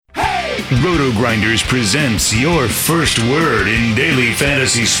Roto Grinders presents your first word in daily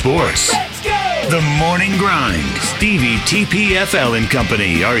fantasy sports. Let's go! The Morning Grind. Stevietpfl and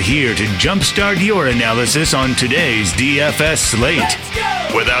Company are here to jumpstart your analysis on today's DFS slate. Let's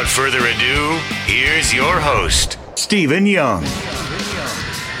go! Without further ado, here's your host, Stephen Young.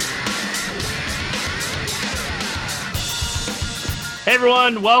 Hey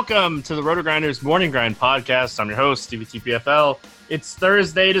everyone, welcome to the Roto Grinders Morning Grind podcast. I'm your host, Stevietpfl. It's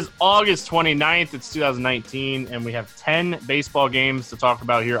Thursday. It is August 29th. It's 2019, and we have 10 baseball games to talk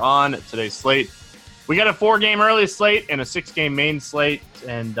about here on today's slate. We got a 4-game early slate and a 6-game main slate,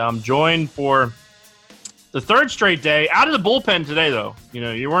 and I'm joined for the third straight day out of the bullpen today. Though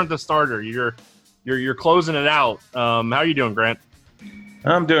you weren't the starter. You're closing it out. How are you doing, Grant?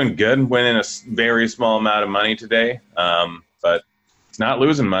 I'm doing good. Winning a very small amount of money today, but it's not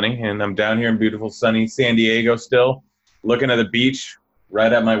losing money. And I'm down here in beautiful sunny San Diego still, looking at the beach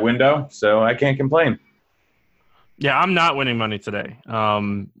right at my window, so I can't complain. Yeah, I'm not winning money today.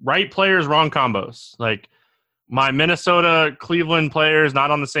 Right players, wrong combos. Like my Minnesota, Cleveland players not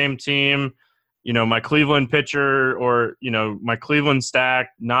on the same team. My Cleveland pitcher or, my Cleveland stack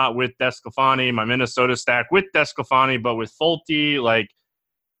not with DeSclafani. My Minnesota stack with DeSclafani but with Fulte. Like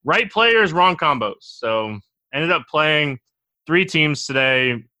right players, wrong combos. So ended up playing 3 teams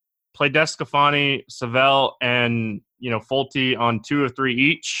today. Played DeSclafani, Savell, and Fulte on 2 of 3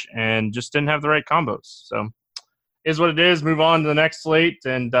 each, and just didn't have the right combos. So, is what it is. Move on to the next slate,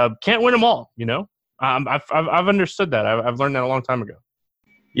 and can't win them all. I've understood that. I've learned that a long time ago.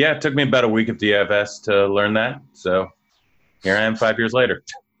 Yeah, it took me about a week of DFS to learn that. So here I am 5 years later.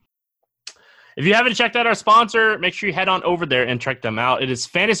 If you haven't checked out our sponsor, make sure you head on over there and check them out. It is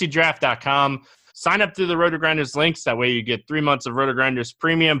FantasyDraft.com. Sign up through the Roto Grinders links. That way you get 3 months of Roto Grinders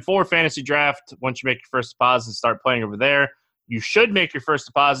premium for Fantasy Draft. Once you make your first deposit and start playing over there, you should make your first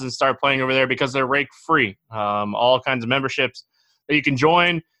deposit and start playing over there because they're rake free. All kinds of memberships that you can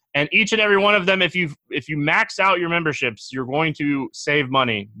join. And each and every one of them, if you max out your memberships, you're going to save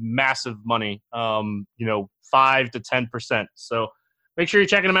money, massive money, 5 to 10%. So make sure you're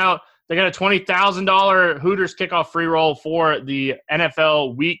checking them out. They got a $20,000 Hooters kickoff free roll for the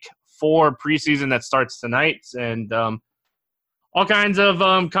NFL Week 4 preseason that starts tonight, and all kinds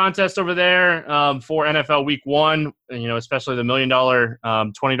of contests over there for NFL Week 1. Especially the $1 million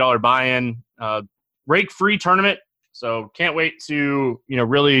 $20 buy-in rake-free tournament. So can't wait to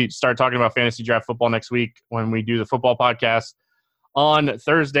really start talking about fantasy draft football next week when we do the football podcast on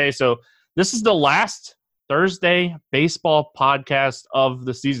Thursday. So this is the last Thursday baseball podcast of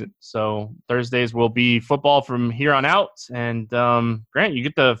the season. So Thursdays will be football from here on out. And Grant, you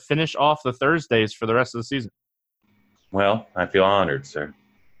get to finish off the Thursdays for the rest of the season. Well, I feel honored, sir.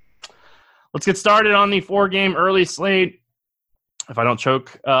 Let's get started on the 4-game early slate. If I don't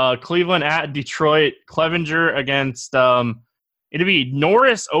choke, Cleveland at Detroit, Clevinger against it'd be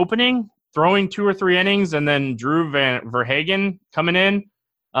Norris opening, throwing 2 or 3 innings, and then Drew Verhagen coming in.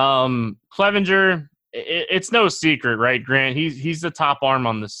 Clevinger, it's no secret, right, Grant? He's the top arm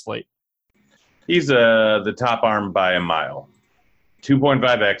on this slate. He's the top arm by a mile. 2.5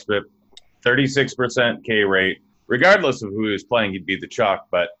 xFIP, 36% K rate. Regardless of who he's playing, he'd be the chalk,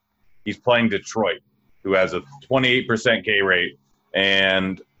 but he's playing Detroit, who has a 28% K rate,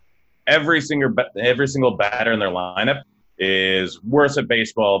 and every single batter in their lineup is worse at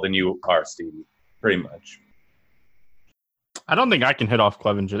baseball than you are, Stevie, pretty much. I don't think I can hit off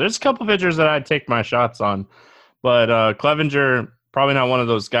Clevinger. There's a couple pitchers that I'd take my shots on, but Clevinger, probably not one of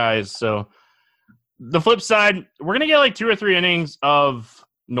those guys. So the flip side, we're going to get like 2 or 3 innings of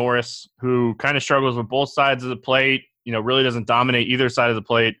Norris, who kind of struggles with both sides of the plate, really doesn't dominate either side of the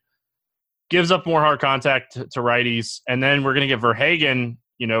plate, gives up more hard contact to righties. And then we're going to get Verhagen,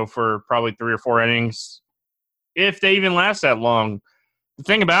 for probably 3 or 4 innings, if they even last that long. The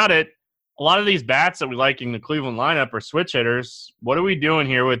thing about it, a lot of these bats that we like in the Cleveland lineup are switch hitters. What are we doing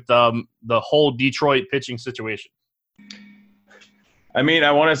here with the whole Detroit pitching situation? I mean,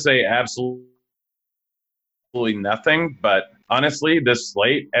 I want to say absolutely nothing, but honestly, this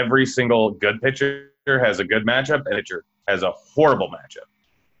slate, every single good pitcher has a good matchup, and pitcher has a horrible matchup.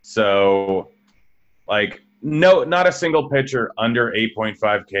 So, no, not a single pitcher under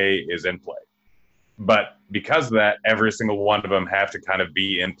 8.5K is in play. But because of that, every single one of them have to kind of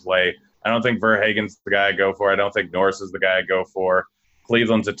be in play. I don't think Verhagen's the guy I go for. I don't think Norris is the guy I go for.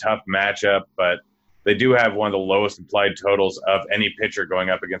 Cleveland's a tough matchup, but they do have one of the lowest implied totals of any pitcher going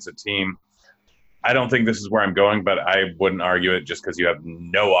up against a team. I don't think this is where I'm going, but I wouldn't argue it just because you have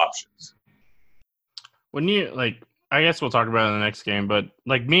no options. When you, I guess we'll talk about it in the next game, but,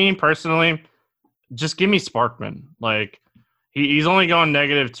 me personally, just give me Sparkman. He's only gone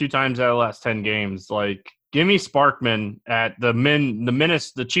negative 2 times out of the last 10 games. Like, give me Sparkman at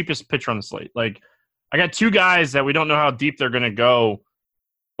the cheapest pitcher on the slate. Like, I got 2 guys that we don't know how deep they're going to go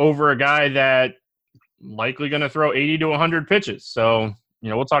over a guy that likely going to throw 80 to 100 pitches. So,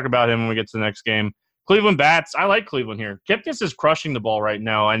 we'll talk about him when we get to the next game. Cleveland bats. I like Cleveland here. Kipnis is crushing the ball right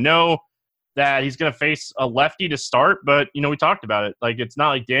now. I know that he's going to face a lefty to start, but, we talked about it. Like, it's not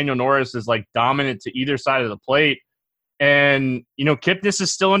like Daniel Norris is, like, dominant to either side of the plate. And, Kipnis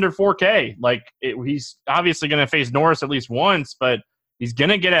is still under 4K. Like, he's obviously going to face Norris at least once, but he's going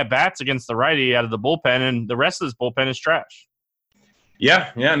to get at bats against the righty out of the bullpen, and the rest of this bullpen is trash.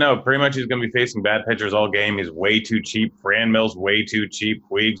 Yeah, no, pretty much he's going to be facing bad pitchers all game. He's way too cheap. Franmil's way too cheap.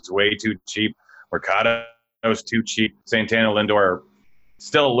 Puig's way too cheap. Mercado's too cheap. Santana, Lindor are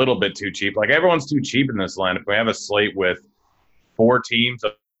still a little bit too cheap. Like, everyone's too cheap in this lineup. We have a slate with 4 teams,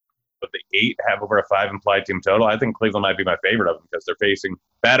 but the 8 have over a 5 implied team total. I think Cleveland might be my favorite of them because they're facing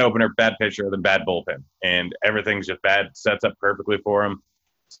bad opener, bad pitcher, then bad bullpen. And everything's just bad, sets up perfectly for them.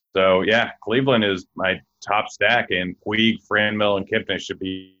 So, yeah, Cleveland is my top stack, and Puig, Franmil, and Kipnis should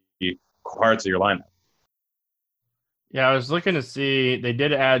be parts of your lineup. Yeah, I was looking to see – they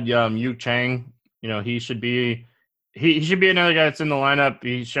did add Yu Chang. He should be another guy that's in the lineup.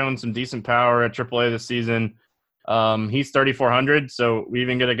 He's shown some decent power at AAA this season. He's 3,400, so we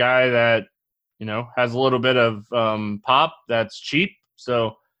even get a guy that, has a little bit of pop that's cheap.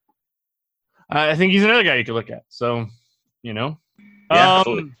 So I think he's another guy you could look at. So, Yeah,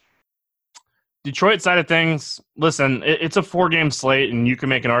 absolutely. Detroit side of things, listen, it's a 4-game slate, and you can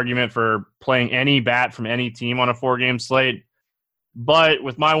make an argument for playing any bat from any team on a 4-game slate. But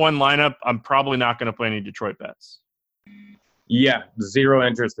with my one lineup, I'm probably not going to play any Detroit bats. Yeah, zero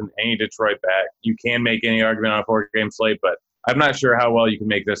interest in any Detroit bat. You can make any argument on a 4-game slate, but I'm not sure how well you can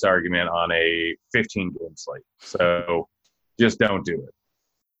make this argument on a 15-game slate. So just don't do it.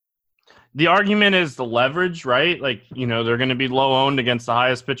 The argument is the leverage, right? Like, they're going to be low owned against the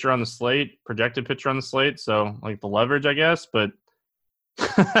highest pitcher on the slate, projected pitcher on the slate. So, like, the leverage, I guess. But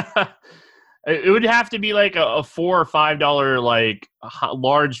it would have to be like a $4 or $5 like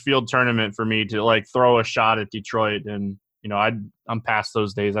large field tournament for me to like throw a shot at Detroit. And, I'm past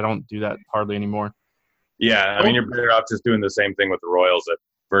those days. I don't do that hardly anymore. Yeah, I mean, you're better off just doing the same thing with the Royals at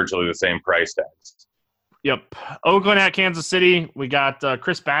virtually the same price tags. Yep. Oakland at Kansas City. We got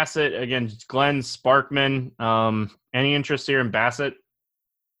Chris Bassett against Glenn Sparkman. Any interest here in Bassett?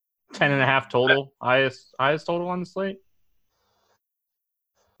 10.5 total. Highest total on the slate?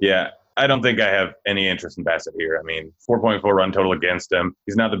 Yeah, I don't think I have any interest in Bassett here. I mean, 4.4 run total against him.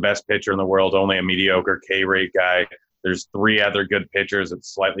 He's not the best pitcher in the world, only a mediocre K-rate guy. There's 3 other good pitchers at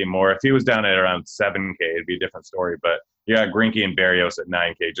slightly more. If he was down at around 7K, it'd be a different story. But you got Greinke and Berrios at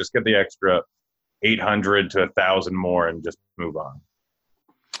 9K. Just get the extra 800 to 1,000 more and just move on.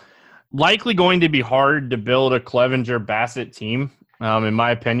 Likely going to be hard to build a Clevenger Bassett team, in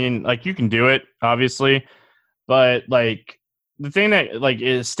my opinion. Like, you can do it, obviously, but like the thing that like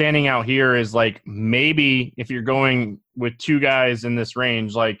is standing out here is like maybe if you're going with 2 guys in this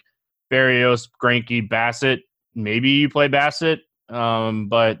range, like Berrios, Greinke, Bassett, maybe you play Bassett,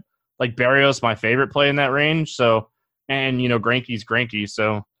 but like Berrios, my favorite play in that range. So, and Greinke's Greinke,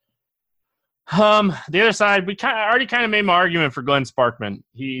 so. The other side, I already kind of made my argument for Glenn Sparkman.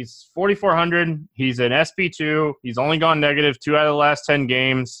 He's 4,400. He's an SP2. He's only gone negative 2 out of the last 10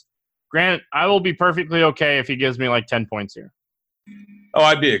 games. Grant, I will be perfectly okay if he gives me like 10 points here. Oh,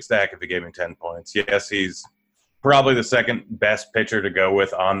 I'd be ecstatic if he gave me 10 points. Yes, he's probably the second best pitcher to go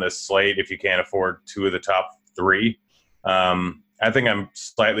with on this slate if you can't afford 2 of the top 3. I think I'm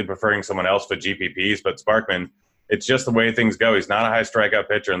slightly preferring someone else for GPPs, but Sparkman, it's just the way things go. He's not a high strikeout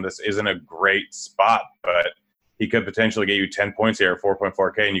pitcher, and this isn't a great spot, but he could potentially get you 10 points here at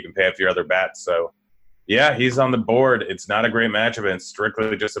 4.4K, and you can pay up your other bats. So, yeah, he's on the board. It's not a great matchup, and it's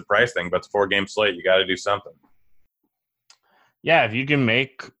strictly just a price thing, but it's a 4-game slate. You got to do something. Yeah, if you can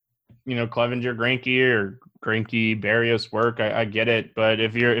make, Clevenger, Greinke, or Greinke, Berrios work, I get it. But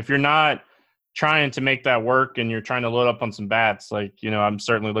if you're not trying to make that work and you're trying to load up on some bats, like, I'm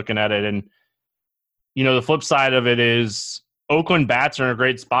certainly looking at it. And the flip side of it is Oakland bats are in a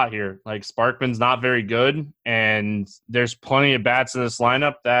great spot here. Like, Sparkman's not very good, and there's plenty of bats in this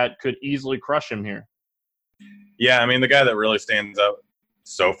lineup that could easily crush him here. Yeah, I mean, the guy that really stands out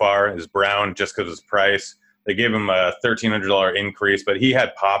so far is Brown just because of his price. They gave him a $1,300 increase, but he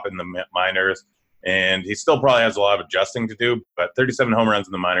had pop in the minors, and he still probably has a lot of adjusting to do, but 37 home runs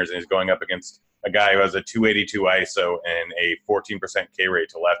in the minors, and he's going up against a guy who has a 282 ISO and a 14% K rate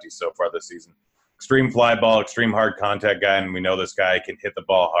to lefties so far this season. Extreme fly ball, extreme hard contact guy, and we know this guy can hit the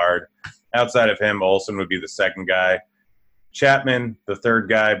ball hard. Outside of him, Olsen would be the second guy. Chapman, the third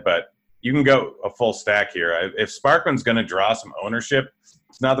guy, but you can go a full stack here. If Sparkman's going to draw some ownership,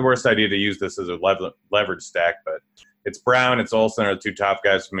 it's not the worst idea to use this as a leverage stack, but it's Brown, it's Olsen are the two top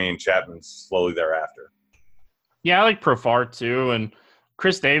guys for me, and Chapman's slowly thereafter. Yeah, I like Profar too, and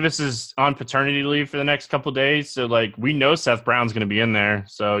Chris Davis is on paternity leave for the next couple of days, so like we know Seth Brown's going to be in there,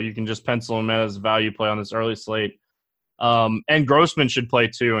 so you can just pencil him in as a value play on this early slate. And Grossman should play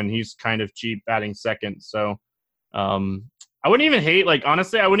too, and he's kind of cheap batting second. So I wouldn't even hate, like,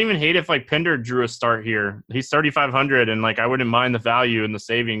 honestly, I wouldn't even hate if like Pinder drew a start here. He's 3,500, and like I wouldn't mind the value and the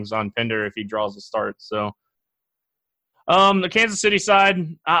savings on Pinder if he draws a start. So the Kansas City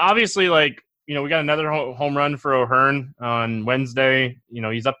side, obviously, like, you know, we got another home run for O'Hearn on Wednesday. You know,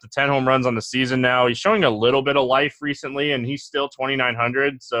 he's up to 10 home runs on the season now. He's showing a little bit of life recently, and he's still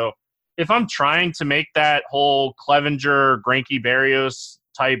 2,900. So if I'm trying to make that whole Clevenger, Greinke, Berrios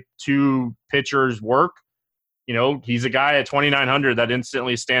type two pitchers work, you know, he's a guy at 2,900 that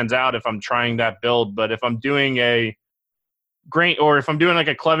instantly stands out if I'm trying that build. But if I'm doing a Grant, or if I'm doing like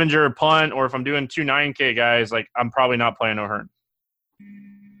a Clevenger punt, or if I'm doing 2 9K guys, like I'm probably not playing O'Hearn.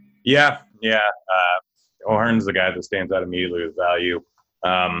 Yeah. O'Hearn's the guy that stands out immediately with value.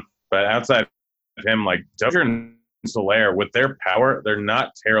 But outside of him, like Dozier and Soler, with their power, they're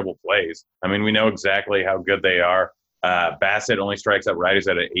not terrible plays. I mean, we know exactly how good they are. Bassett only strikes at righties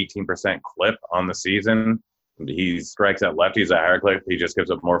at an 18% clip on the season. He strikes at lefties at higher clip. He just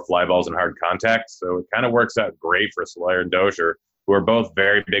gives up more fly balls and hard contact. So it kind of works out great for Soler and Dozier, who are both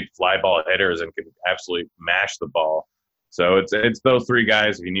very big fly ball hitters and can absolutely mash the ball. So it's those three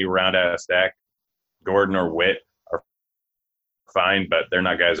guys. If you need to round out a stack, Gordon or Witt are fine, but they're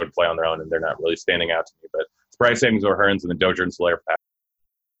not guys who would play on their own, and they're not really standing out to me. But it's price savings or Hearns, and then Dozier and Soler.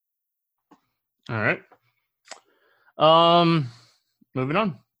 All right. Moving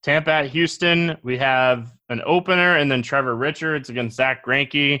on. Tampa at Houston. We have an opener, and then Trevor Richards against Zach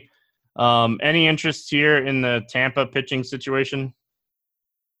Greinke. Any interest here in the Tampa pitching situation?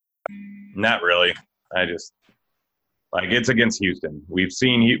 Not really. It's against Houston. We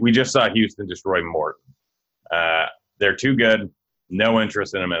just saw Houston destroy Morton. They're too good. No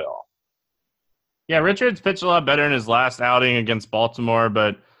interest in them at all. Yeah, Richards pitched a lot better in his last outing against Baltimore,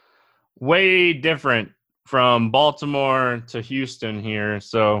 but way different from Baltimore to Houston here.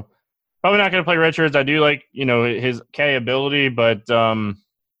 So probably not going to play Richards. I do like, you know, his K ability, but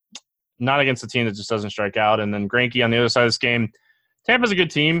not against a team that just doesn't strike out. And then Greinke on the other side of this game. Tampa's a good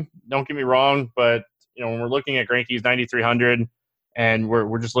team. Don't get me wrong, but you know, when we're looking at Greinke's 9,300, and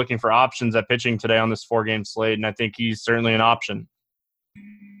we're just looking for options at pitching today on this 4-game slate, and I think he's certainly an option.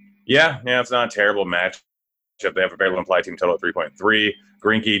 Yeah, it's not a terrible matchup. They have a very low implied team total of 3.3.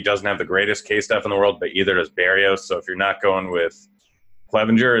 Greinke doesn't have the greatest K stuff in the world, but either does Berrios. So if you're not going with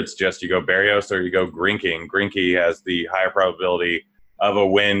Clevenger, it's just you go Berrios or you go Greinke. And Greinke has the higher probability of a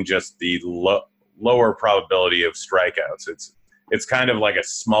win, just the lower probability of strikeouts. It's kind of like a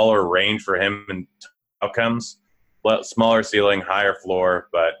smaller range for him in outcomes, smaller ceiling, higher floor,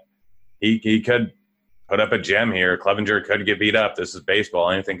 but he could put up a gem here. Clevenger could get beat up. This is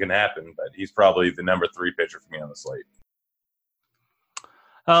baseball. Anything can happen, but he's probably the number 3 pitcher for me on the slate.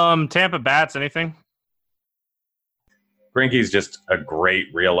 Tampa bats, anything? Greinke's just a great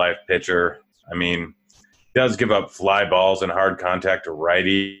real-life pitcher. I mean, he does give up fly balls and hard contact to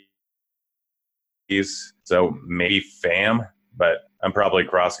righties, so maybe Pham, but I'm probably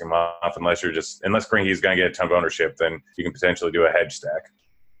crossing him off unless Greinke's going to get a ton of ownership, then you can potentially do a hedge stack.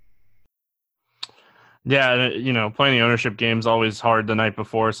 Yeah, you know, playing the ownership game is always hard the night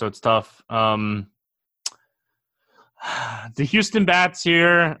before, so it's tough. The Houston bats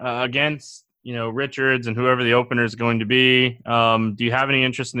here against, you know, Richards and whoever the opener is going to be. Do you have any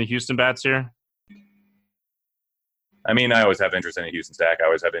interest in the Houston bats here? I mean, I always have interest in a Houston stack. I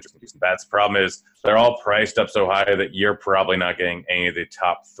always have interest in Houston bats. Problem is they're all priced up so high that you're probably not getting any of the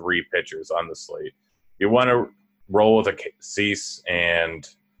top 3 pitchers on the slate. You want to roll with a Cease and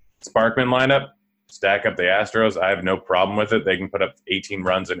Sparkman lineup, stack up the Astros. I have no problem with it. They can put up 18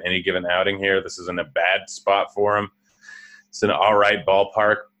 runs in any given outing here. This isn't a bad spot for them. It's an all right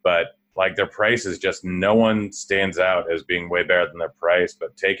ballpark, but like their price is just, no one stands out as being way better than their price.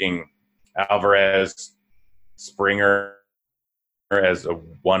 But taking Alvarez, Springer as a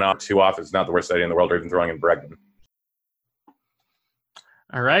 1-off, 2-off is not the worst idea in the world, or even throwing in Bregman.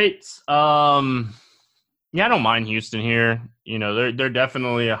 All right. Yeah, I don't mind Houston here. You know, they're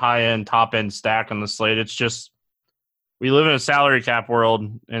definitely a high-end, top-end stack on the slate. It's just we live in a salary cap world,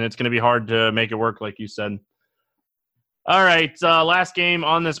 and it's going to be hard to make it work, like you said. All right, last game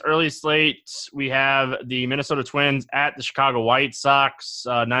on this early slate, we have the Minnesota Twins at the Chicago White Sox.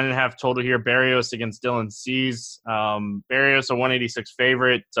 9.5 total here. Berrios against Dylan Cease. Berrios a 186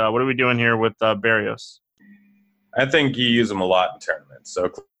 favorite. What are we doing here with Berrios? I think you use him a lot in tournaments.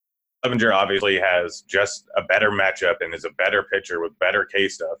 So Clevenger obviously has just a better matchup and is a better pitcher with better K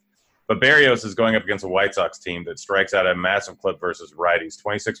stuff. But Berrios is going up against a White Sox team that strikes out at a massive clip versus righties,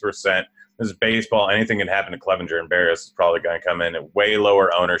 26%. This is baseball. Anything can happen to Clevenger, and Berrios is probably going to come in at way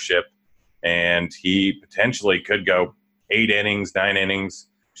lower ownership. And he potentially could go 8 innings, 9 innings,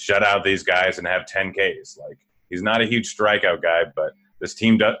 shut out these guys and have 10 Ks. Like, he's not a huge strikeout guy, but this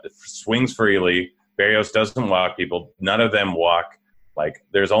team swings freely. Berrios doesn't walk people. None of them walk. Like,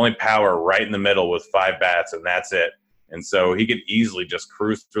 there's only power right in the middle with 5 bats, and that's it. And so he could easily just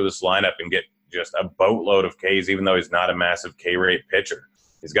cruise through this lineup and get just a boatload of Ks, even though he's not a massive K-rate pitcher.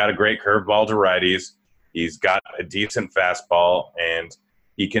 He's got a great curveball to righties. He's got a decent fastball, and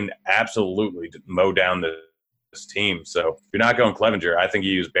he can absolutely mow down this team. So if you're not going Clevenger, I think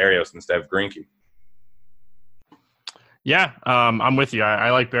you use Berrios instead of Greinke. Yeah, I'm with you. I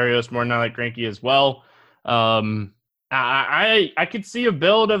like Berrios more than I like Greinke as well. I could see a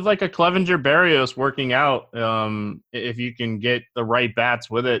build of like a Clevenger Berrios working out if you can get the right bats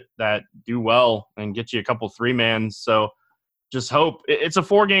with it that do well and get you a couple 3-mans. So just hope it's a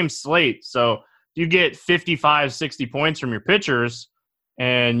 4-game slate. So if you get 55, 60 points from your pitchers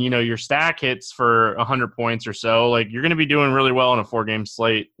and, your stack hits for 100 points or so, like you're going to be doing really well in a 4-game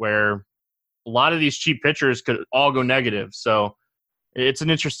slate where a lot of these cheap pitchers could all go negative. So it's an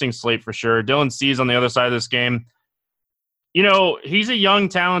interesting slate for sure. Dylan Cease on the other side of this game. He's a young,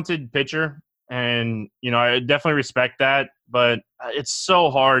 talented pitcher, and, I definitely respect that, but it's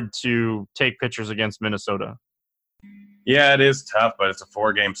so hard to take pitchers against Minnesota. Yeah, it is tough, but it's a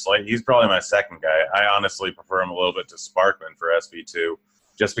 4-game slate. He's probably my second guy. I honestly prefer him a little bit to Sparkman for SV2,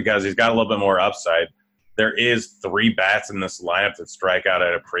 just because he's got a little bit more upside. There is 3 bats in this lineup that strike out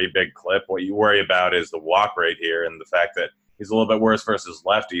at a pretty big clip. What you worry about is the walk rate here and the fact that he's a little bit worse versus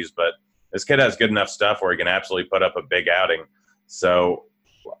lefties, but this kid has good enough stuff where he can absolutely put up a big outing. So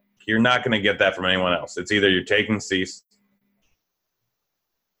you're not going to get that from anyone else. It's either you're taking Cease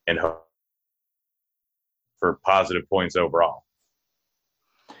and hope for positive points overall.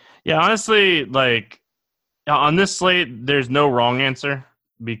 Yeah, honestly, like on this slate, there's no wrong answer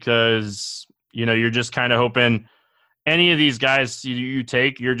because, you're just kind of hoping any of these guys you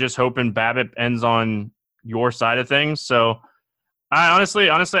take, you're just hoping BABIP ends on your side of things. So I honestly,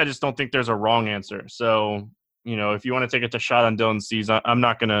 I just don't think there's a wrong answer. So, if you want to take a shot on Dylan Cease, I'm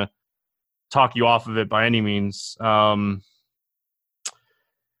not going to talk you off of it by any means. The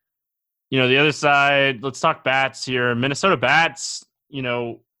other side, let's talk bats here. Minnesota bats,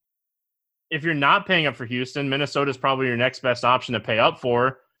 if you're not paying up for Houston, Minnesota's probably your next best option to pay up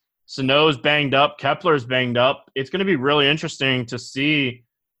for. Sano's banged up. Kepler's banged up. It's going to be really interesting to see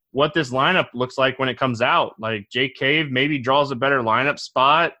what this lineup looks like when it comes out. Like Jake Cave maybe draws a better lineup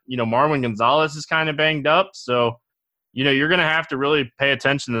spot. Marwin Gonzalez is kind of banged up. So, you're going to have to really pay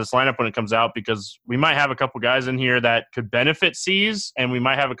attention to this lineup when it comes out because we might have a couple guys in here that could benefit Cease, and we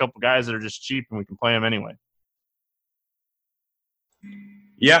might have a couple guys that are just cheap and we can play them anyway.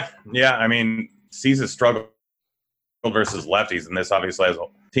 Yeah. I mean, Cease has struggled versus lefties, and this obviously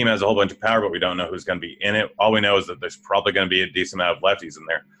team has a whole bunch of power, but we don't know who's going to be in it. All we know is that there's probably going to be a decent amount of lefties in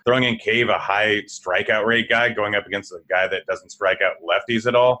there. Throwing in Cave, a high strikeout rate guy, going up against a guy that doesn't strike out lefties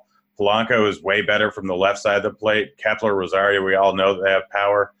at all. Polanco is way better from the left side of the plate. Kepler, Rosario, we all know they have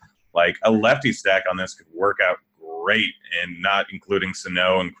power. Like, a lefty stack on this could work out great, and not including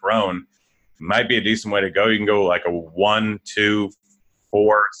Sano and Crone might be a decent way to go. You can go like a 1, 2,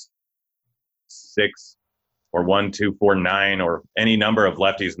 4, 6, or 1, 2, 4, 9, or any number of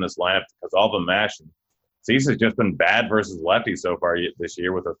lefties in this lineup because all of them mash. Cease has just been bad versus lefties so far this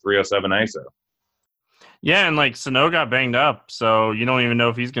year with a 307 ISO. Yeah, and like Sano got banged up, so you don't even know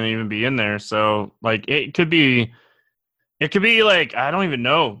if he's going to even be in there. So like it could be like I don't even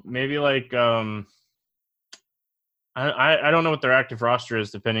know. Maybe like I don't know what their active roster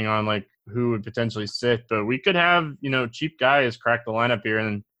is depending on like who would potentially sit, but we could have cheap guys crack the lineup here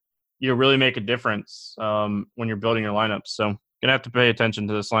and really make a difference when you're building your lineup. So gonna have to pay attention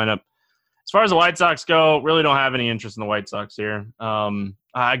to this lineup. As far as the White Sox go, really don't have any interest in the White Sox here.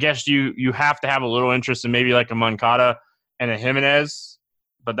 I guess you have to have a little interest in maybe like a Moncada and a Jimenez,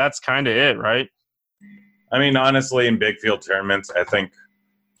 but that's kind of it, right? I mean, honestly, in big field tournaments, I think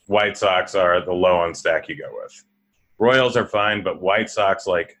White Sox are the low on stack you go with. Royals are fine, but White Sox,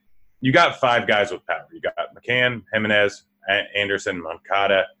 like, you got 5 guys with power. You got McCann, Jimenez, Anderson,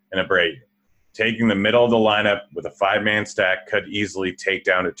 Moncada, and Abreu. taking the middle of the lineup with a 5-man stack could easily take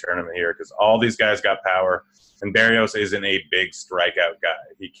down a tournament here because all these guys got power, and Berrios isn't a big strikeout guy.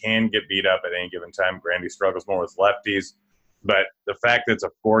 He can get beat up at any given time. Grandy struggles more with lefties, but the fact that it's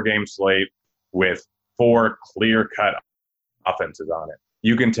a 4-game slate with 4 clear-cut offenses on it,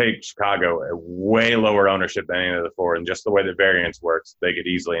 you can take Chicago at way lower ownership than any of the 4, and just the way the variance works, they could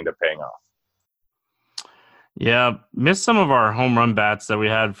easily end up paying off. Yeah, missed some of our home run bats that we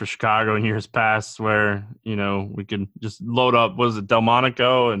had for Chicago in years past where, we could just load up, was it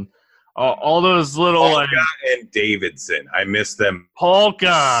Delmonico and all those little Polka and Davidson. I miss them.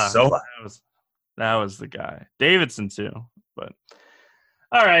 Polka. So that was the guy. Davidson too. But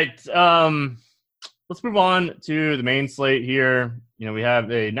all right. Let's move on to the main slate here. We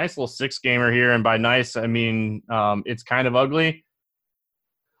have a nice little 6-gamer here, and by nice I mean it's kind of ugly.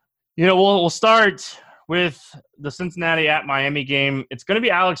 We'll start with the Cincinnati at Miami game. It's going to be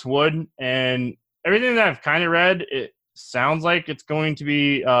Alex Wood, and everything that I've kind of read, it sounds like it's going to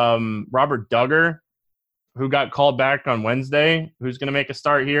be Robert Duggar, who got called back on Wednesday, who's going to make a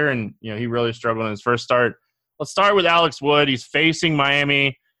start here, and he really struggled in his first start. Let's start with Alex Wood. He's facing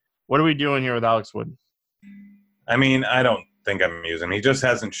Miami. What are we doing here with Alex Wood? I mean, I don't think I'm using him. He just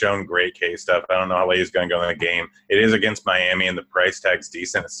hasn't shown great K stuff. I don't know how late he's going to go in the game. It is against Miami, and the price tag's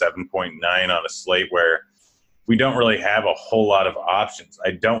decent at 7.9 on a slate where we don't really have a whole lot of options.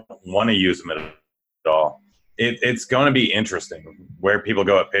 I don't want to use him at all. It's going to be interesting where people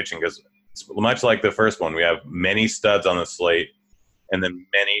go at pitching because much like the first one, we have many studs on the slate and then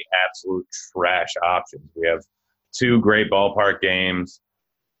many absolute trash options. We have 2 great ballpark games,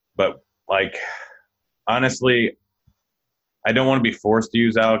 but honestly, I don't want to be forced to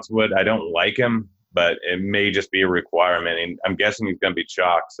use Alex Wood. I don't like him, but it may just be a requirement. And I'm guessing he's going to be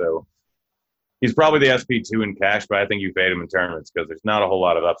chalked. So he's probably the SP2 in cash, but I think you fade him in tournaments because there's not a whole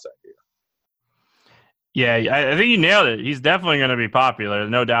lot of upside here. Yeah, I think you nailed it. He's definitely going to be popular. There's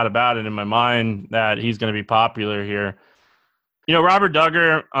no doubt about it in my mind that he's going to be popular here. Robert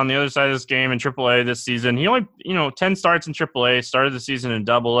Duggar on the other side of this game in AAA this season, he only, 10 starts in AAA, started the season in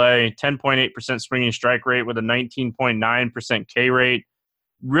AA, 10.8% swinging strike rate with a 19.9% K rate.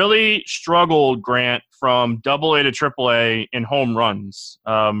 Really struggled, Grant, from AA to AAA in home runs.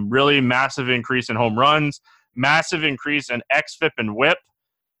 Really massive increase in home runs, massive increase in xFIP and WHIP.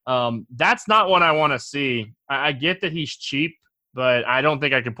 That's not what I want to see. I get that he's cheap, but I don't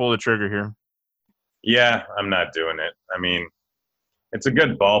think I can pull the trigger here. Yeah, I'm not doing it. I mean, it's a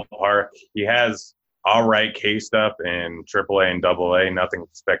good ballpark. He has all right K stuff in AAA and AA, nothing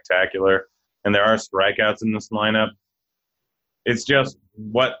spectacular. And there are strikeouts in this lineup. It's just,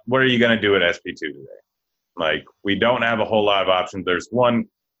 what are you going to do at SP2 today? We don't have a whole lot of options. There's one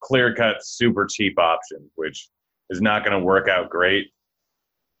clear-cut, super cheap option, which is not going to work out great.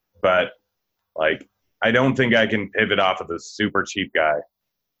 But, I don't think I can pivot off of the super cheap guy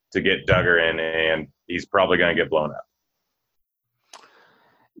to get Duggar in, and he's probably going to get blown up.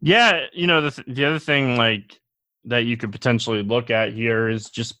 Yeah, the other thing that you could potentially look at here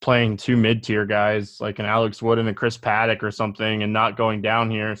is just playing 2 mid-tier guys like an Alex Wood and a Chris Paddock or something and not going down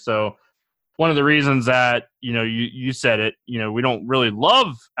here. So one of the reasons that, you said it, we don't really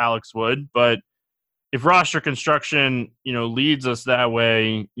love Alex Wood, but if roster construction, leads us that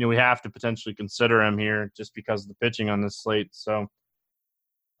way, we have to potentially consider him here just because of the pitching on this slate. So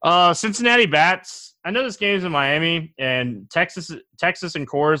Cincinnati bats. I know this game's in Miami, and Texas and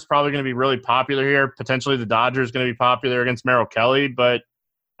Coors is probably going to be really popular here. Potentially the Dodgers going to be popular against Merrill Kelly, but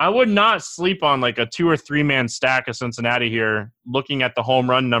I would not sleep on a 2 or 3-man stack of Cincinnati here, looking at the home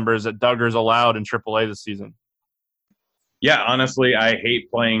run numbers that Duggar's allowed in AAA this season. Yeah, honestly, I hate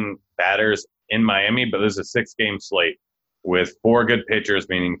playing batters in Miami, but this is a 6-game slate with 4 good pitchers,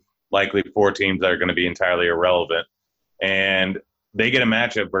 meaning likely 4 teams that are going to be entirely irrelevant. And they get a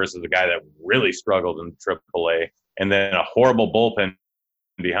matchup versus a guy that really struggled in AAA and then a horrible bullpen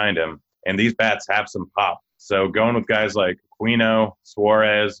behind him. And these bats have some pop. So going with guys like Aquino,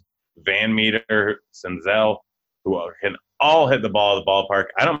 Suarez, Van Meter, Senzel, who can all hit the ball at the ballpark,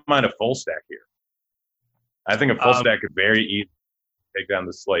 I don't mind a full stack here. I think a full stack could very easily take down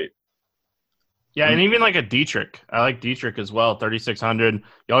the slate. Yeah, and even a Dietrich. I like Dietrich as well, 3,600. You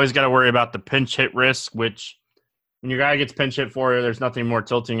always got to worry about the pinch hit risk, which when your guy gets pinch hit for you, there's nothing more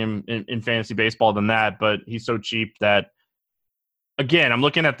tilting him in fantasy baseball than that. But he's so cheap that, again, I'm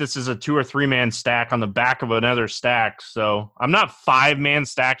looking at this as a 2 or 3-man stack on the back of another stack. So I'm not 5-man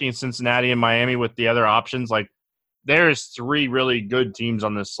stacking Cincinnati and Miami with the other options. There's 3 really good teams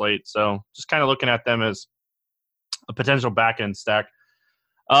on this slate. So just kind of looking at them as a potential back-end stack.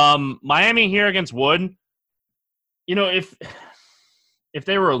 Miami here against Wood. If if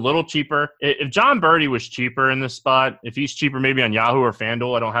they were a little cheaper, if John Birdie was cheaper in this spot, if he's cheaper maybe on Yahoo or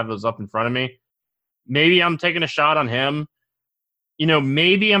FanDuel, I don't have those up in front of me, maybe I'm taking a shot on him.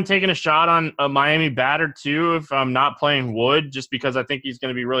 Maybe I'm taking a shot on a Miami batter too if I'm not playing Wood, just because I think he's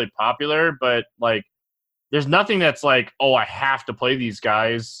going to be really popular. But, like, there's nothing that's like, oh, I have to play these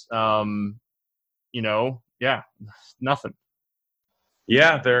guys. Nothing.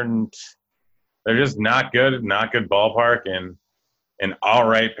 Yeah, they're just not good ballpark, and an all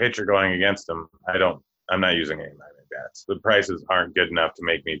right pitcher going against them. I'm not using any Miami bats. The prices aren't good enough to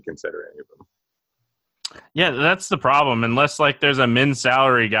make me consider any of them. Yeah, that's the problem. Unless, like, there's a min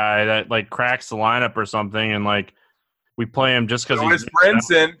salary guy that, like, cracks the lineup or something, and, like, we play him just because he's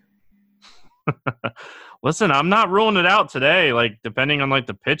Brinson. Listen, I'm not ruling it out today. Like, depending on, like,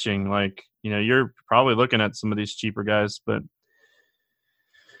 the pitching, like, you're probably looking at some of these cheaper guys. But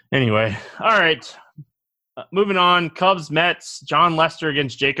anyway, all right. Moving on, Cubs, Mets, John Lester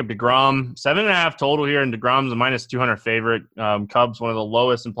against Jacob deGrom. 7.5 total here, and deGrom's a minus 200 favorite. Cubs, one of the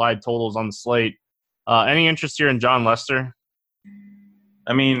lowest implied totals on the slate. Any interest here in John Lester?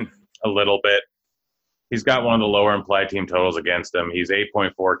 I mean, a little bit. He's got one of the lower implied team totals against him. He's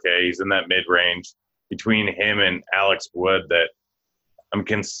 8.4K. He's in that mid-range. Between him and Alex Wood, that I'm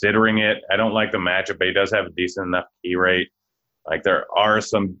considering it. I don't like the matchup, but he does have a decent enough key rate. Like, there are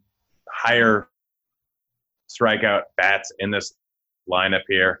some higher strikeout bats in this lineup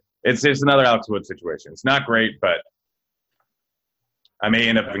here. It's another Alex Wood situation. It's not great, but I may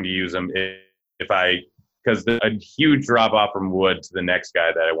end up having to use him because a huge drop off from Wood to the next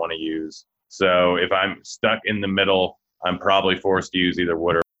guy that I want to use. So if I'm stuck in the middle, I'm probably forced to use either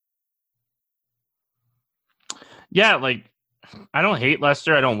Wood or. Yeah, like, I don't hate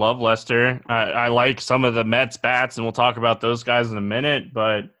Lester. I don't love Lester. I like some of the Mets bats, and we'll talk about those guys in a minute.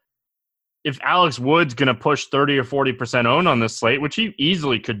 But if Alex Wood's going to push 30 or 40% owned on this slate, which he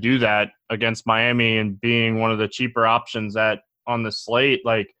easily could do that against Miami and being one of the cheaper options on the slate,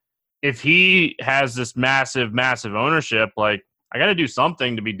 like, if he has this massive, massive ownership, like, I got to do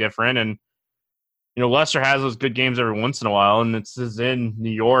something to be different. And, Lester has those good games every once in a while, and it's in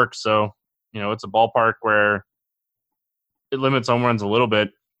New York. So, it's a ballpark where it limits home runs a little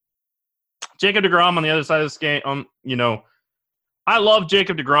bit. Jacob deGrom on the other side of this game, I love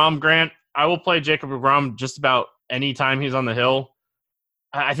Jacob deGrom, Grant. I will play Jacob deGrom just about any time he's on the hill.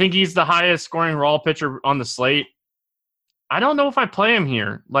 I think he's the highest scoring raw pitcher on the slate. I don't know if I play him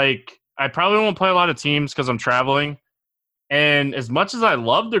here. Like, I probably won't play a lot of teams because I'm traveling. And as much as I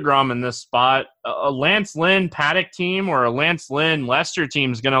love deGrom in this spot, a Lance Lynn Paddock team or a Lance Lynn Lester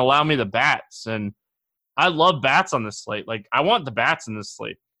team is going to allow me the bats. And I love bats on this slate. Like, I want the bats in this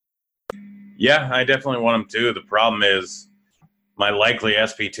slate. Yeah, I definitely want them too. The problem is my likely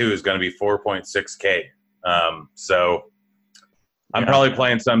SP2 is going to be 4.6K. So I'm probably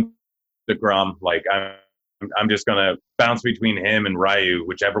playing some deGrom. Like, I'm just going to bounce between him and Ryu,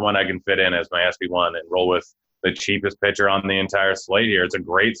 whichever one I can fit in as my SP1, and roll with the cheapest pitcher on the entire slate here. It's a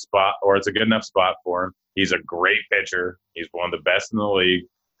great spot, or it's a good enough spot for him. He's a great pitcher. He's one of the best in the league,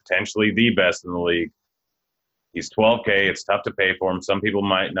 potentially the best in the league. He's 12K. It's tough to pay for him. Some people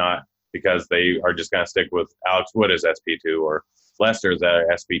might not, because they are just going to stick with Alex Wood as SP2 or Lester as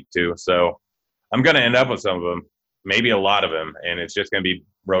SP2. So I'm going to end up with some of them, maybe a lot of them, and it's just going to be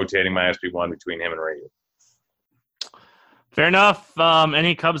rotating my SP1 between him and Ryu. Fair enough.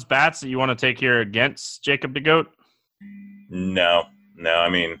 Any Cubs bats that you want to take here against Jacob deGoat? No. I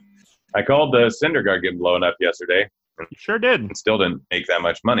mean, I called the Syndergaard getting blown up yesterday. You sure did. And still didn't make that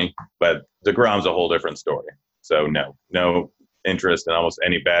much money, but deGrom's a whole different story. So no interest in almost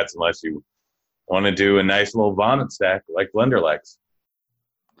any bats unless you want to do a nice little vomit stack like Blender likes.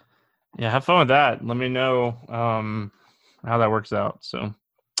 Yeah, have fun with that. Let me know how that works out. So,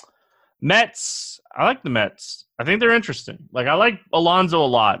 Mets, I like the Mets. I think they're interesting. Like, I like Alonso a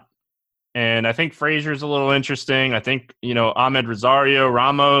lot, and I think Frazier's a little interesting. I think, Ahmed Rosario,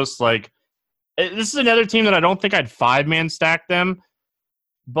 Ramos, like, this is another team that I don't think I'd 5-man stack them,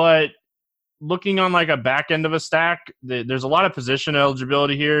 but looking on like a back end of a stack, there's a lot of position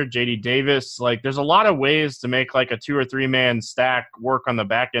eligibility here. JD Davis, like, there's a lot of ways to make like a 2 or 3-man stack work on the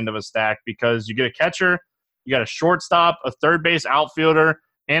back end of a stack, because you get a catcher, you got a shortstop, a third base outfielder,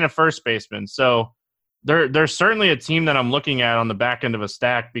 and a first baseman. So there's certainly a team that I'm looking at on the back end of a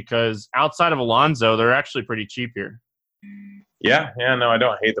stack, because outside of Alonso, they're actually pretty cheap here. Yeah, no, I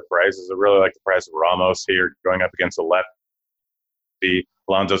don't hate the prices. I really like the price of Ramos here going up against a lefty.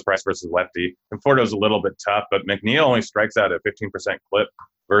 Alonso's price versus lefty. Conforto's a little bit tough, but McNeil only strikes out at 15% clip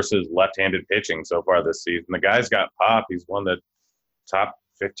versus left-handed pitching so far this season. The guy's got pop. He's one of the top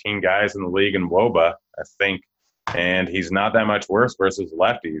 15 guys in the league in WOBA, I think. and he's not that much worse versus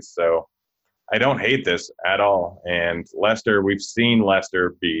lefties. So I don't hate this at all. And Lester, we've seen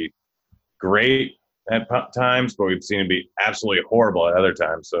Lester be great at times, but we've seen him be absolutely horrible at other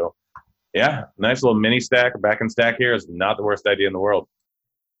times. So, yeah, nice little mini stack, back and stack here is not the worst idea in the world.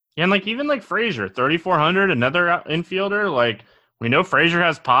 Yeah, and even Frazier, 3,400, another infielder. We know Frazier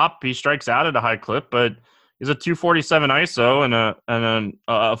has pop. He strikes out at a high clip, but he's a 247 ISO and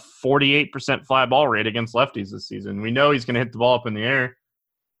a 48% fly ball rate against lefties this season. We know he's going to hit the ball up in the air.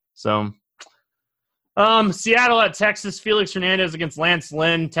 So, Seattle at Texas, Felix Hernandez against Lance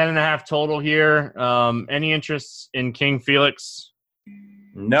Lynn, 10.5 total here. Any interest in King Felix?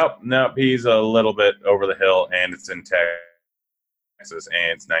 Nope. He's a little bit over the hill, and it's in Texas,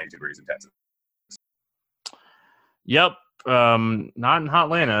 and it's 90 degrees in Texas. Yep. Not in hot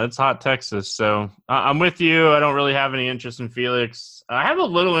Atlanta. It's hot Texas. So I'm with you. I don't really have any interest in Felix. I have a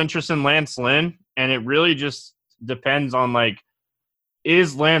little interest in Lance Lynn, and it really just depends on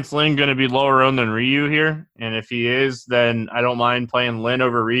is Lance Lynn going to be lower owned than Ryu here? And if he is, then I don't mind playing Lynn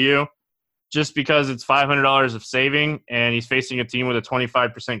over Ryu just because it's $500 of saving and he's facing a team with a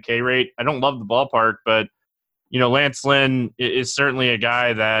 25% K rate. I don't love the ballpark, but Lance Lynn is certainly a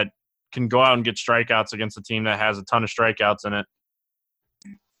guy that can go out and get strikeouts against a team that has a ton of strikeouts in it.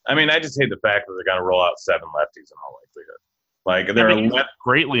 I mean, I just hate the fact that they're going to roll out 7 lefties in all likelihood. They're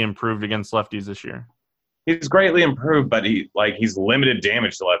greatly improved against lefties this year. He's greatly improved, but he's limited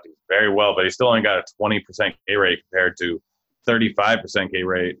damage to lefties very well, but he's still only got a 20% K rate compared to 35% K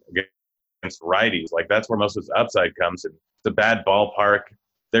rate against righties. That's where most of his upside comes. And it's a bad ballpark.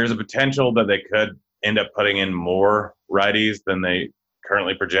 There's a potential that they could end up putting in more righties than they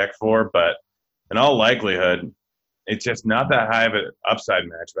currently project for, but in all likelihood, it's just not that high of an upside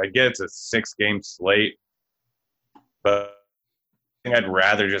match. I get it's a 6-game slate, but I think I'd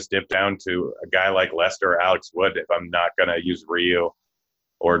rather just dip down to a guy like Lester or Alex Wood if I'm not going to use Ryu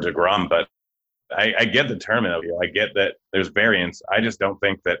or DeGrom. But I get the tournament. I get that there's variance. I just don't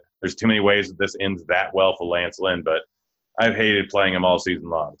think that there's too many ways that this ends that well for Lance Lynn, but I've hated playing him all season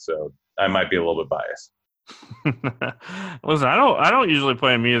long, so I might be a little bit biased. Listen, I don't usually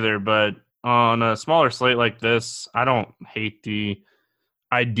play him either, but on a smaller slate like this, I don't hate the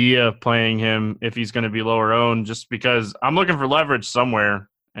idea of playing him if he's going to be lower owned, just because I'm looking for leverage somewhere,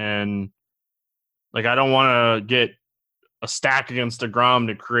 and I don't want to get a stack against DeGrom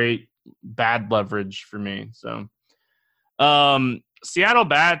to create bad leverage for me. So, Seattle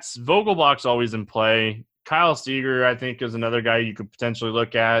bats, Vogelbach's always in play. Kyle Seager, I think, is another guy you could potentially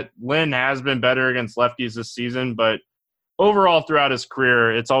look at. Lynn has been better against lefties this season, but overall throughout his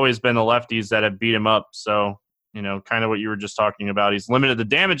career, it's always been the lefties that have beat him up. So, kind of what you were just talking about. He's limited the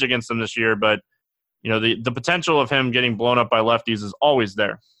damage against them this year, but, the potential of him getting blown up by lefties is always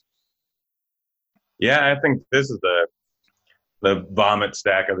there. Yeah, I think this is the vomit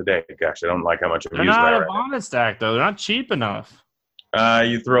stack of the day. Gosh, I don't like how much I'm using that. They're not a vomit stack, though. They're not cheap enough.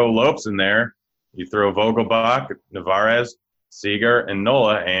 You throw Lopes in there. You throw Vogelbach, Narvaez, Seager, and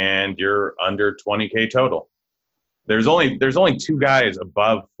Nola, and you're under 20K total. There's only 2 guys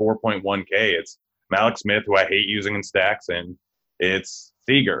above 4.1K. It's Malik Smith, who I hate using in stacks, and it's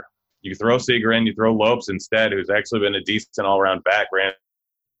Seager. You throw Seager in, you throw Lopes instead, who's actually been a decent all-around bat. Granted,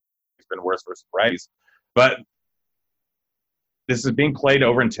 he's been worse versus righties. But this is being played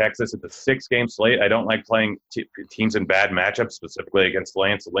over in Texas. It's a 6-game slate. I don't like playing teams in bad matchups, specifically against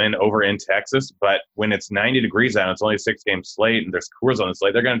Lance Lynn over in Texas. But when it's 90 degrees out, it's only a 6-game slate, and there's Coors on the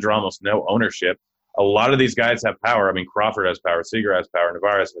slate, they're going to draw almost no ownership. A lot of these guys have power. I mean, Crawford has power. Seager has power.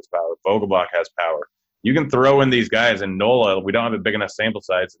 Narvaez has power. Vogelbach has power. You can throw in these guys, and Nola, we don't have a big enough sample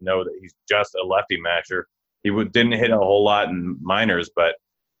size to know that he's just a lefty matcher. He didn't hit a whole lot in minors, but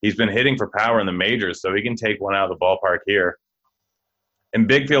he's been hitting for power in the majors, so he can take one out of the ballpark here. In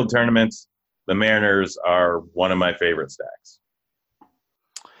big field tournaments, the Mariners are one of my favorite stacks.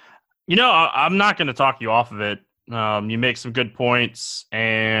 I'm not going to talk you off of it. You make some good points,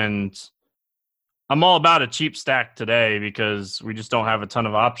 and I'm all about a cheap stack today because we just don't have a ton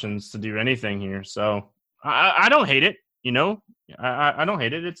of options to do anything here. So I don't hate it. I don't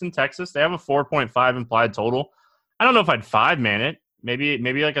hate it. It's in Texas. They have a 4.5 implied total. I don't know if I'd 5-man it. Maybe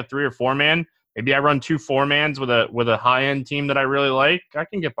like a 3 or 4-man. Maybe I run 2 4-mans with a high-end team that I really like. I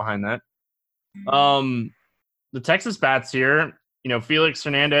can get behind that. The Texas bats here, Felix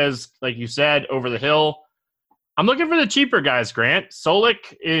Hernandez, like you said, over the hill. I'm looking for the cheaper guys, Grant.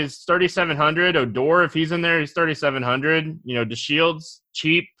 Solik is 3,700. Odor, if he's in there, he's 3,700. DeShields,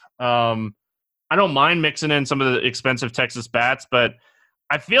 cheap. I don't mind mixing in some of the expensive Texas bats, but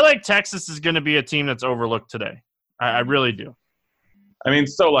I feel like Texas is going to be a team that's overlooked today. I really do. I mean,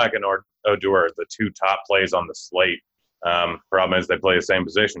 Solak and Odor, the two top plays on the slate. Problem is they play the same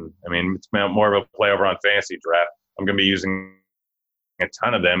position. I mean, it's more of a play over on fantasy draft. I'm going to be using a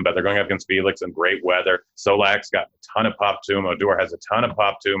ton of them, but they're going up against Felix in great weather. Solak's got a ton of pop to him. Odor has a ton of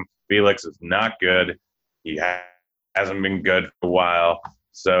pop to him. Felix is not good. He hasn't been good for a while.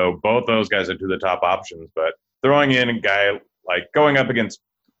 So both those guys are two of the top options, but throwing in a guy like going up against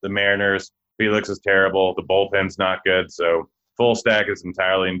the Mariners, Felix is terrible. The bullpen's not good. So full stack is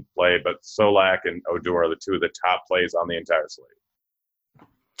entirely in play, but Solak and Odor are the two of the top plays on the entire slate.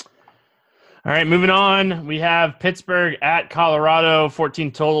 All right, moving on. We have Pittsburgh at Colorado,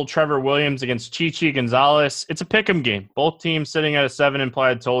 14 total. Trevor Williams against Chichi Gonzalez. It's a pick'em game. Both teams sitting at a 7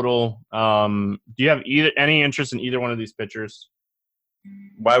 implied total. Do you have any interest in either one of these pitchers?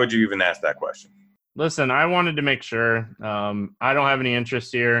 Why would you even ask that question? Listen, I wanted to make sure. I don't have any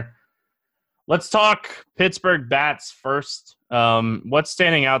interest here. Let's talk Pittsburgh bats first. What's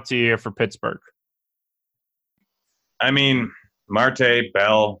standing out to you here for Pittsburgh? I mean, Marte,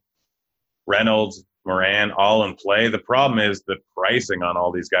 Bell, Reynolds, Moran, all in play. The problem is the pricing on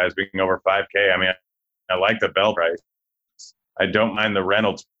all these guys being over 5K. I mean, I like the Bell price. I don't mind the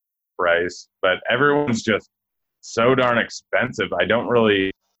Reynolds price, but everyone's just so darn expensive. I don't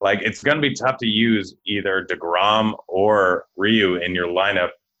really it's going to be tough to use either DeGrom or Ryu in your lineup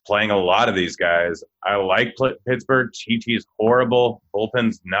playing a lot of these guys. I like Pittsburgh. Chichi's horrible.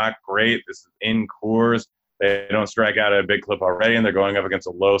 Bullpen's not great. This is in Coors. They don't strike out at a big clip already, and they're going up against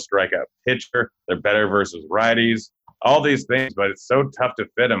a low strikeout pitcher. They're better versus righties. All these things, but it's so tough to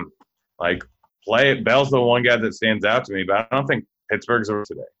fit them. Bell's the one guy that stands out to me, but I don't think Pittsburgh's over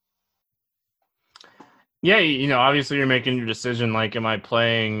today. Yeah, obviously you're making your decision. Am I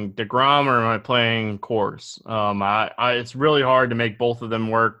playing DeGrom or am I playing Coors? It's really hard to make both of them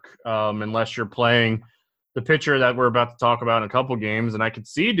work unless you're playing the pitcher that we're about to talk about in a couple games, and I could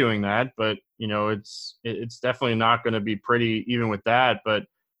see doing that, but it's definitely not going to be pretty even with that. But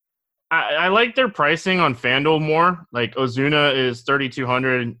I like their pricing on FanDuel more. Ozuna is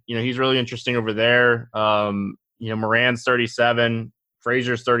 3,200. He's really interesting over there. Moran's 37,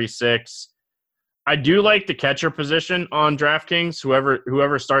 Frazier's 36. I do like the catcher position on DraftKings.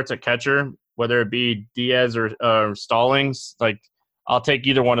 Whoever starts at catcher, whether it be Diaz or Stallings, I'll take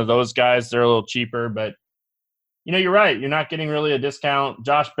either one of those guys. They're a little cheaper, but you're right. You're not getting really a discount.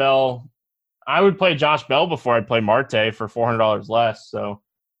 Josh Bell, I would play Josh Bell before I'd play Marte for $400 less. So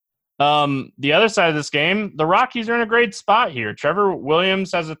the other side of this game, the Rockies are in a great spot here. Trevor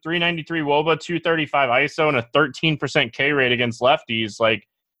Williams has a 393 WOBA, 235 ISO, and a 13% K rate against lefties.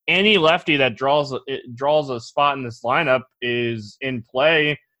 Any lefty that draws a spot in this lineup is in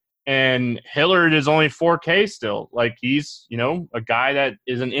play, and Hillard is only 4K still. He's, a guy that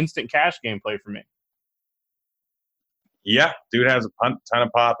is an instant cash game play for me. Yeah, dude has a ton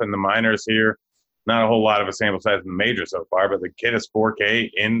of pop in the minors here. Not a whole lot of a sample size in the major so far, but the kid is 4K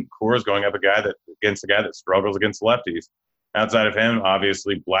in Coors going up against a guy that struggles against lefties. Outside of him,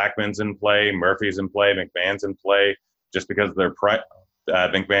 obviously Blackman's in play, Murphy's in play, McMahon's in play, just because of their price.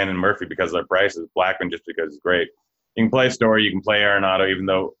 McMahon and Murphy because of their prices. Blackman just because he's great. You can play Story, you can play Arenado, even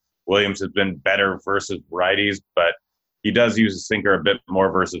though Williams has been better versus righties, but he does use a sinker a bit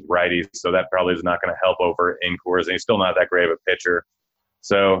more versus righties, so that probably is not going to help over in Coors, and he's still not that great of a pitcher.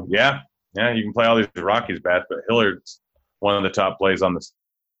 So, yeah, you can play all these Rockies bats, but Hillard's one of the top plays on the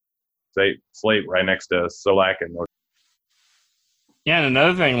slate right next to Solak and Yeah, and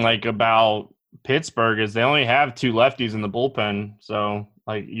another thing about Pittsburgh is they only have 2 lefties in the bullpen. So,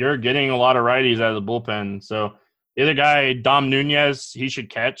 you're getting a lot of righties out of the bullpen. So, the other guy, Dom Nunez, he should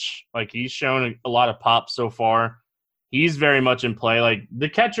catch. He's shown a lot of pop so far. He's very much in play. The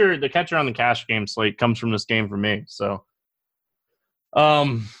catcher on the cash game slate comes from this game for me. So,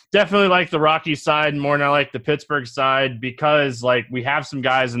 definitely like the Rockies side more than I like the Pittsburgh side because, we have some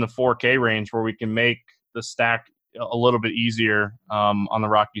guys in the 4K range where we can make the stack a little bit easier on the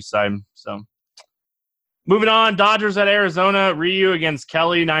Rockies side. So, moving on, Dodgers at Arizona. Ryu against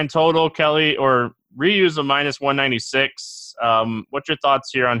Kelly, 9 total. Ryu's a minus 196. What's your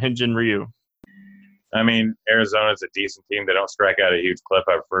thoughts here on Hyun-Jin Ryu? I mean, Arizona's a decent team. They don't strike out a huge clip.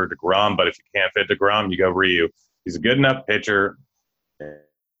 I prefer DeGrom, but if you can't fit DeGrom, you go Ryu. He's a good enough pitcher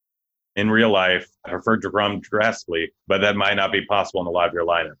in real life. I prefer DeGrom drastically, but that might not be possible in a lot of your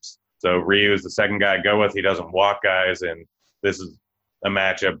lineups. So Ryu is the second guy I go with. He doesn't walk guys, and this is a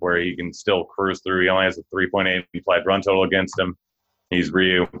matchup where he can still cruise through. He only has a 3.8 implied run total against him. He's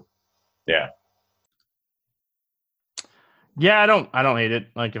Ryu. Yeah. Yeah, I don't hate it.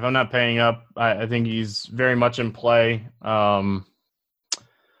 If I'm not paying up, I think he's very much in play.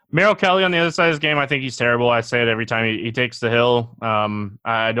 Merrill Kelly on the other side of this game, I think he's terrible. I say it every time he takes the hill.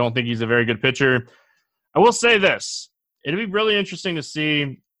 I don't think he's a very good pitcher. I will say this. It'd be really interesting to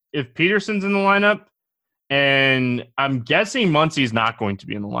see if Peterson's in the lineup, and I'm guessing Muncy's not going to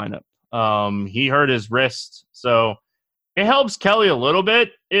be in the lineup. He hurt his wrist, so it helps Kelly a little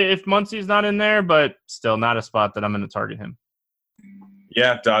bit if Muncy's not in there, but still not a spot that I'm going to target him.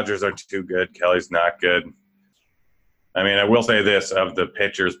 Yeah, Dodgers are too good. Kelly's not good. I mean, I will say this, of the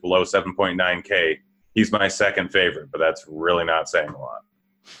pitchers below 7.9K, he's my second favorite, but that's really not saying a lot.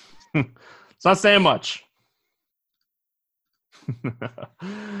 It's not saying much.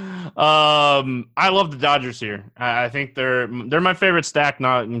 I love the Dodgers here. I think they're my favorite stack,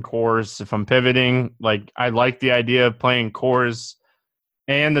 not in cores. If I'm pivoting, like, I like the idea of playing cores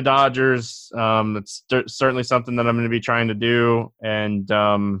and the Dodgers. That's certainly something that I'm going to be trying to do. And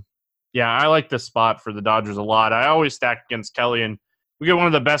yeah, I like this spot for the Dodgers a lot. I always stack against Kelly, and we get one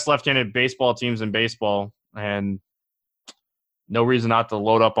of the best left-handed baseball teams in baseball, and no reason not to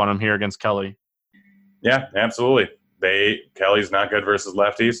load up on him here against Kelly. Yeah, absolutely. Kelly's not good versus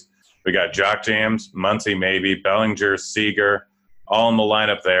lefties. We got Jock Jams, Muncy maybe, Bellinger, Seager, all in the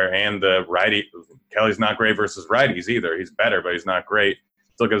lineup there. And the righty, Kelly's not great versus righties either. He's better, but he's not great.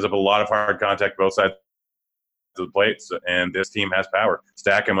 Still gives up a lot of hard contact both sides of the plate, and this team has power.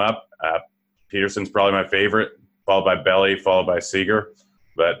 Stack him up. Peterson's probably my favorite, followed by Belly, followed by Seager.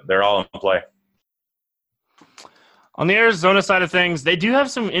 But they're all in play. On the Arizona side of things, they do have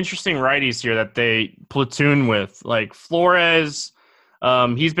some interesting righties here that they platoon with, like Flores.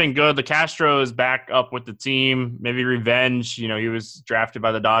 He's been good. The Castro is back up with the team. Maybe revenge. He was drafted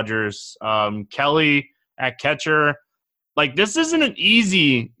by the Dodgers. Kelly at catcher. Like, this isn't an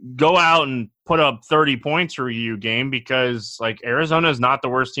easy go out and put up 30 points for you game because, like, Arizona is not the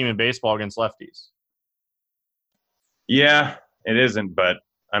worst team in baseball against lefties. Yeah, it isn't, but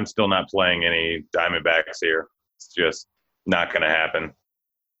I'm still not playing any Diamondbacks here. It's just not going to happen.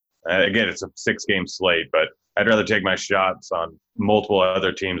 Again, it's a 6-game slate, but I'd rather take my shots on multiple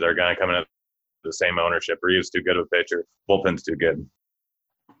other teams that are going to come in at the same ownership. Ryu's too good of a pitcher. Bullpen's too good.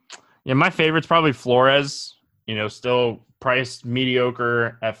 Yeah, my favorite's probably Flores. Still priced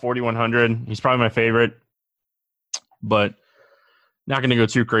mediocre at 4,100. He's probably my favorite, but not going to go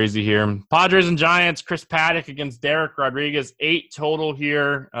too crazy here. Padres and Giants, Chris Paddack against Derek Rodriguez, 8 total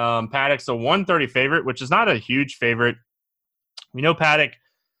here. Paddack's a 130 favorite, which is not a huge favorite. We know Paddack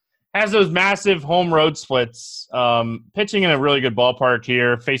has those massive home road splits, pitching in a really good ballpark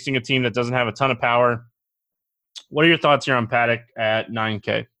here, facing a team that doesn't have a ton of power. What are your thoughts here on Paddack at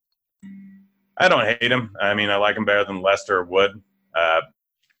 9K? I don't hate him. I mean, I like him better than Lester or Wood.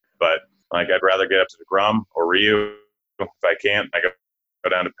 But I'd rather get up to DeGrom or Ryu. If I can't, I go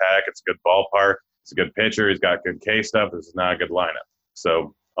down to Paddack. It's a good ballpark. He's a good pitcher. He's got good K stuff. This is not a good lineup.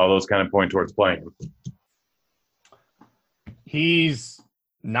 So all those kind of point towards playing him. He's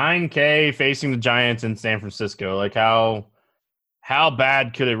 9K facing the Giants in San Francisco. Like, how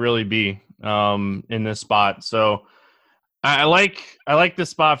bad could it really be in this spot? So I like this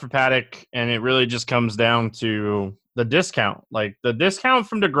spot for Paddack, and it really just comes down to the discount. Like, the discount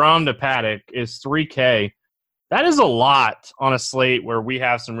from DeGrom to Paddack is 3K. That is a lot on a slate where we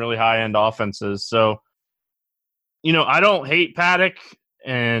have some really high-end offenses. So, I don't hate Paddack.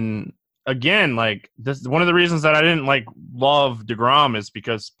 And, again, like, this one of the reasons that I didn't, love DeGrom is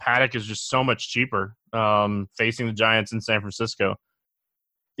because Paddack is just so much cheaper facing the Giants in San Francisco.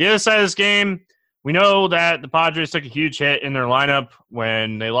 The other side of this game, we know that the Padres took a huge hit in their lineup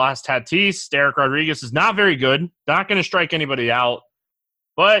when they lost Tatis. Derek Rodriguez is not very good. Not going to strike anybody out.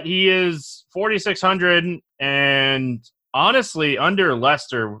 But he is 4,600, and honestly, under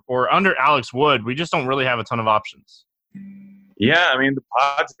Lester or under Alex Wood, we just don't really have a ton of options. Yeah, I mean, the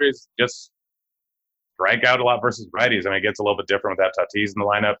Padres just strike out a lot versus righties. I mean, it gets a little bit different without Tatis in the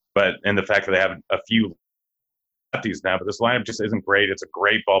lineup, but in the fact that they have a few lefties now, but this lineup just isn't great. It's a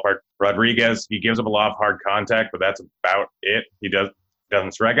great ballpark. Rodriguez, he gives up a lot of hard contact, but that's about it. He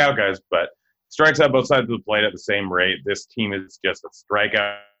doesn't strike out guys, but strikes out both sides of the plate at the same rate. This team is just a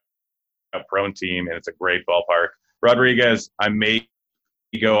strikeout-prone team, and it's a great ballpark. Rodriguez, I may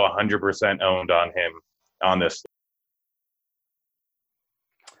go 100% owned on him on this.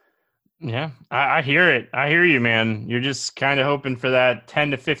 Yeah, I hear it. I hear you, man. You're just kind of hoping for that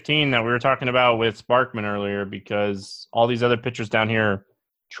 10 to 15 that we were talking about with Sparkman earlier, because all these other pitchers down here are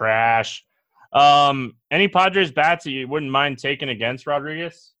trash. Any Padres bats that you wouldn't mind taking against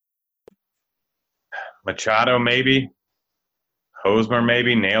Rodriguez? Machado, maybe. Hosmer,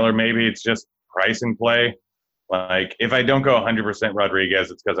 maybe. Naylor, maybe. It's just pricing play. Like, if I don't go 100%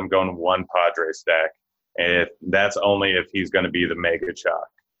 Rodriguez, it's because I'm going one Padre stack. And that's only if he's going to be the mega chalk.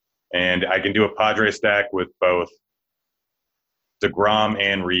 And I can do a Padres stack with both DeGrom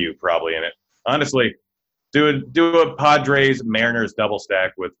and Ryu probably in it. Honestly, do a Padres Mariners double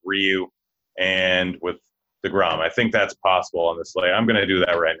stack with Ryu and with DeGrom. I think that's possible on the slate. I'm going to do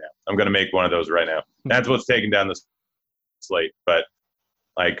that right now. I'm going to make one of those right now. That's what's taking down the slate. But,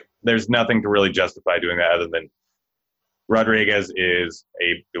 like, there's nothing to really justify doing that other than Rodriguez is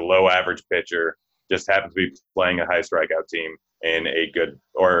a below-average pitcher, just happens to be playing a high strikeout team in a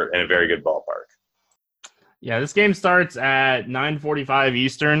very good ballpark. Yeah, this game starts at 9:45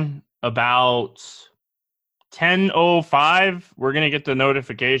 Eastern. About 10:05, we're going to get the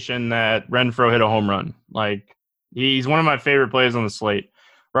notification that Renfroe hit a home run. Like, he's one of my favorite plays on the slate.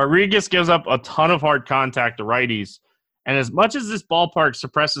 Rodriguez gives up a ton of hard contact to righties. And as much as this ballpark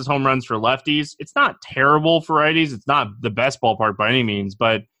suppresses home runs for lefties, it's not terrible for righties. It's not the best ballpark by any means.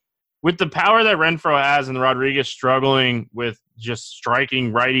 But with the power that Renfroe has and Rodriguez struggling with just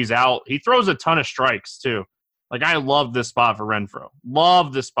striking righties out, he throws a ton of strikes too. Like, I love this spot for Renfroe.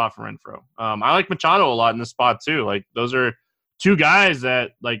 I like Machado a lot in this spot too. Like, those are two guys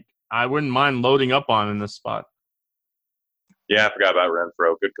that, like, I wouldn't mind loading up on in this spot. Yeah, I forgot about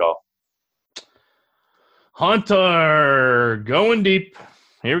Renfroe. Good call. Hunter, going deep.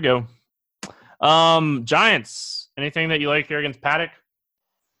 Here we go. Giants, anything that you like here against Paddock?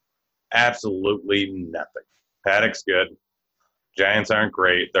 Absolutely nothing. Paddock's good. Giants aren't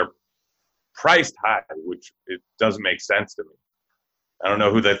great. They're priced high, which it doesn't make sense to me. I don't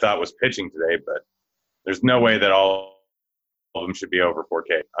know who they thought was pitching today, but there's no way that all of them should be over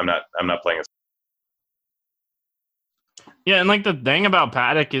 4K. I'm not playing a. Yeah, and like the thing about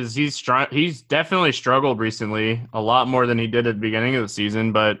Paddock is he's definitely struggled recently, a lot more than he did at the beginning of the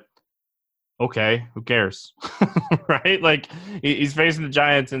season, but okay, who cares? Right? Like, he's facing the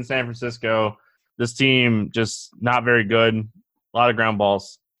Giants in San Francisco. This team just not very good. A lot of ground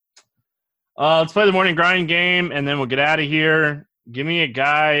balls. Let's play the morning grind game, and then we'll get out of here. Give me a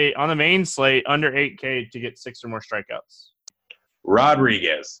guy on the main slate under 8K to get 6 or more strikeouts.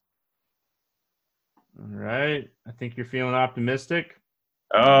 Rodriguez. All right. I think you're feeling optimistic.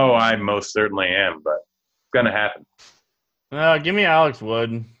 Oh, I most certainly am, but it's going to happen. Give me Alex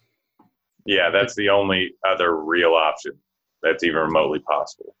Wood. Yeah, that's the only other real option that's even remotely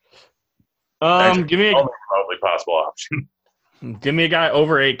possible. Give me only remotely possible option. Give me a guy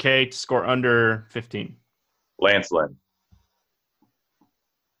over 8K to score under 15. Lance Lynn.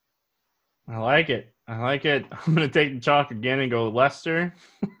 I like it. I'm going to take the chalk again and go Lester.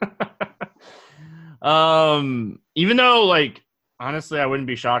 Even though, like, honestly, I wouldn't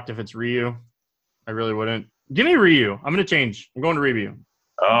be shocked if it's Ryu. I really wouldn't. Give me Ryu. I'm going to change. I'm going to Ryu.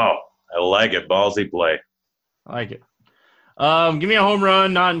 Oh, I like it. Ballsy play. I like it. Give me a home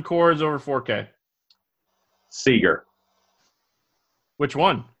run, not in chords, over 4K. Seager. Which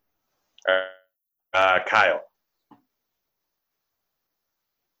one? Kyle.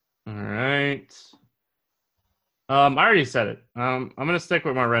 All right. I already said it. I'm going to stick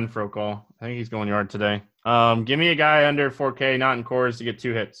with my Renfroe call. I think he's going yard today. Give me a guy under 4K, not in chords, to get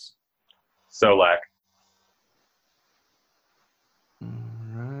 2 hits. Solak. All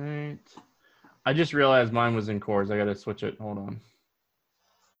right. I just realized mine was in chords. I got to switch it. Hold on.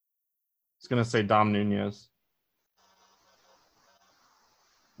 It's going to say Dom Nunez.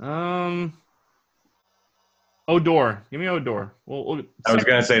 Odor. Give me Odor. I was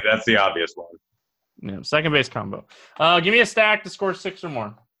going to say that's the obvious one. Yeah, second base combo. Give me a stack to score 6 or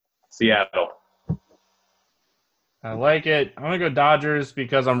more. Seattle. I like it. I'm going to go Dodgers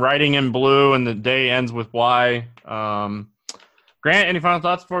because I'm writing in blue and the day ends with Y. Grant, any final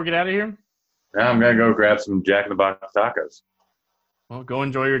thoughts before we get out of here? Now I'm going to go grab some Jack in the Box tacos. Well, go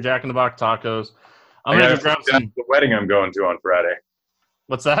enjoy your Jack in the Box tacos. I'm going to grab some. The wedding I'm going to on Friday.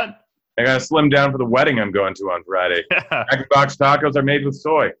 What's that? I got to slim down for the wedding I'm going to on Friday. Yeah. Jack in the Box tacos are made with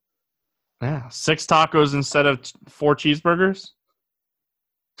soy. Yeah, 6 tacos instead of 4 cheeseburgers.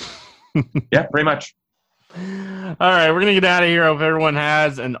 Yeah, pretty much. All right, we're going to get out of here. Hope everyone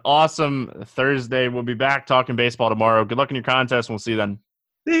has an awesome Thursday. We'll be back talking baseball tomorrow. Good luck in your contest. We'll see you then.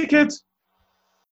 See you, kids.